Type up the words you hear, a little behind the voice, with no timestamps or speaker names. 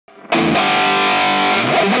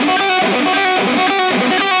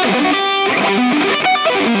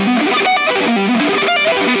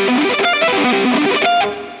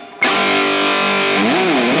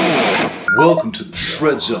Welcome to the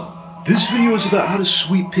Shred Zone. This video is about how to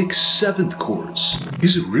sweep pick 7th chords.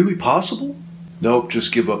 Is it really possible? Nope,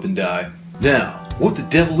 just give up and die. Now, what the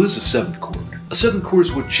devil is a 7th chord? A 7th chord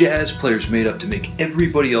is what jazz players made up to make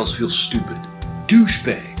everybody else feel stupid.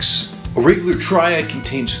 Douchebags. A regular triad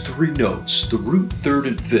contains 3 notes, the root, 3rd,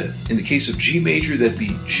 and 5th. In the case of G major, that'd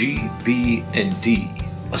be G, B, and D.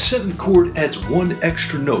 A 7th chord adds 1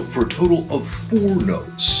 extra note for a total of 4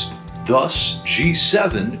 notes. Thus,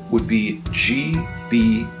 G7 would be G,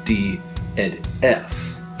 B, D, and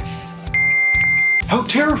F. How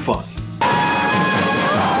terrifying!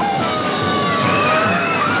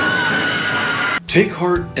 Take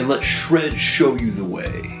heart and let Shred show you the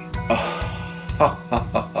way.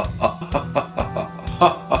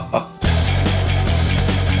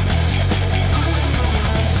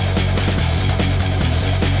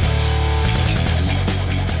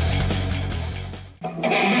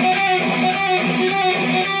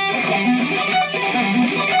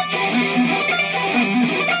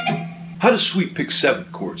 How to sweep pick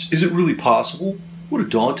 7th chords. Is it really possible? What a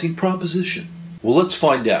daunting proposition. Well, let's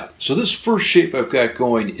find out. So this first shape I've got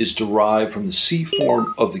going is derived from the C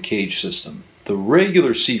form of the cage system. The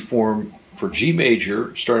regular C form for G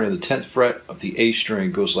major, starting at the 10th fret of the A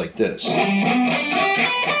string, goes like this.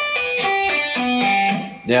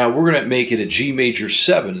 Now we're going to make it a G major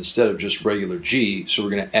 7 instead of just regular G, so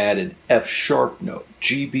we're going to add an F sharp note.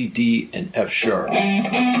 G, B, D, and F sharp.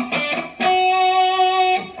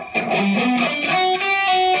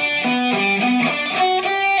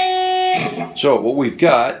 So what we've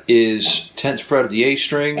got is 10th fret of the A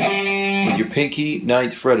string with your pinky,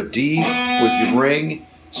 9th fret of D with your ring,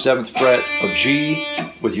 7th fret of G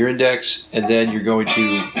with your index, and then you're going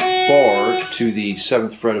to bar to the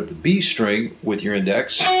 7th fret of the B string with your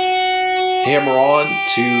index, hammer on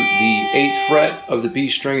to the 8th fret of the B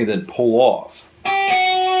string, and then pull off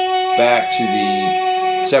back to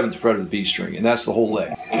the 7th fret of the B string, and that's the whole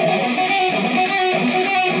leg.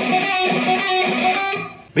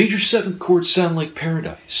 Major 7th chords sound like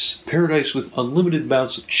paradise. Paradise with unlimited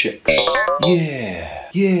amounts of chicks.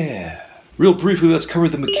 Yeah. Real briefly, let's cover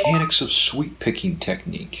the mechanics of sweep picking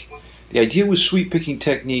technique. The idea with sweep picking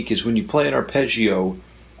technique is when you play an arpeggio,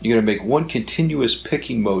 you're going to make one continuous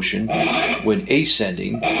picking motion when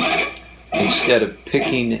ascending instead of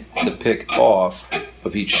picking the pick off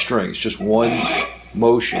of each string. It's just one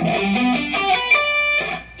motion.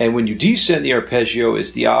 And when you descend the arpeggio,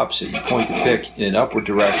 it's the opposite. You point the pick in an upward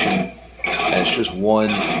direction, and it's just one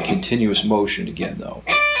continuous motion again, though.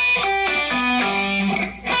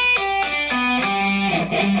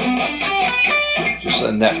 Just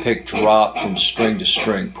letting that pick drop from string to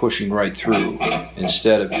string, pushing right through,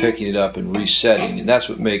 instead of picking it up and resetting. And that's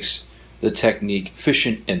what makes the technique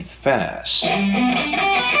efficient and fast.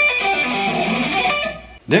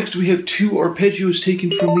 Next, we have 2 arpeggios taken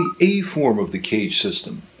from the A form of the cage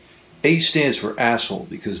system. A stands for asshole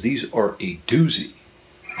because these are a doozy.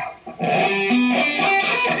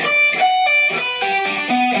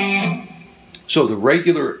 So the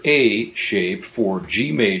regular A shape for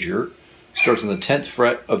G major starts on the 10th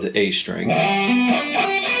fret of the A string.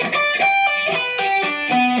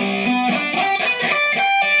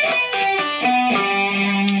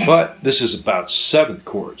 But this is about 7th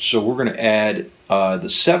chords, so we're going to add the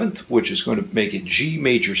 7th, which is going to make it G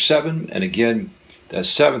major 7, and again, that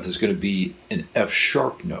 7th is going to be an F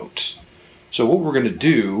sharp note. So what we're going to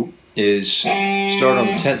do is start on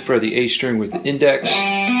the 10th fret of the A string with the index,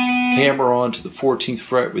 hammer on to the 14th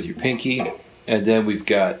fret with your pinky, and then we've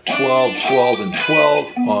got 12, 12, and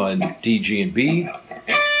 12 on D, G, and B,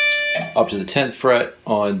 up to the 10th fret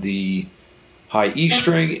on the high E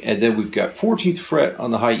string, and then we've got 14th fret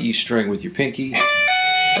on the high E string with your pinky,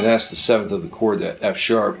 and that's the 7th of the chord, that F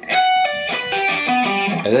sharp.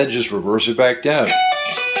 And then just reverse it back down.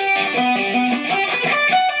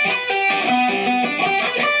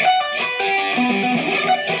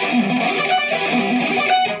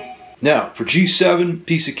 Now, for G7,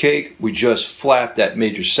 piece of cake, we just flap that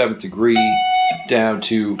major 7th degree down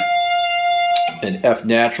to an F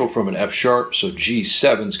natural from an F sharp, so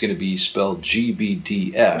G7 is going to be spelled G, B,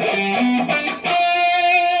 D, F.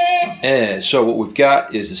 And so what we've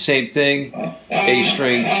got is the same thing, A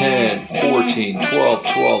string, 10, 14, 12,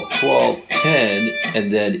 12, 12, 10,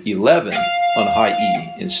 and then 11 on high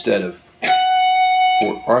E instead of,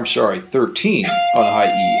 13 on high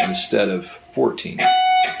E instead of 14.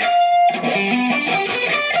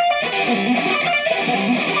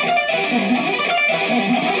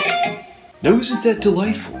 Now isn't that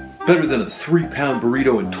delightful? Better than a 3-pound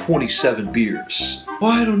burrito and 27 beers. Well,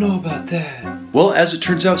 I don't know about that. Well, as it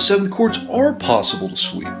turns out, 7th chords are possible to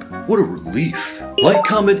sweep. What a relief. Like,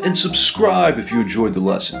 comment, and subscribe if you enjoyed the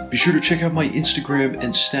lesson. Be sure to check out my Instagram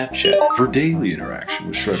and Snapchat for daily interaction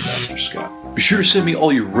with Shredmaster Scott. Be sure to send me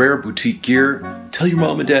all your rare boutique gear, tell your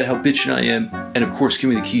mom and dad how bitchin' I am, and of course give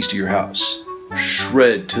me the keys to your house.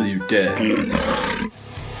 Shred till you're dead.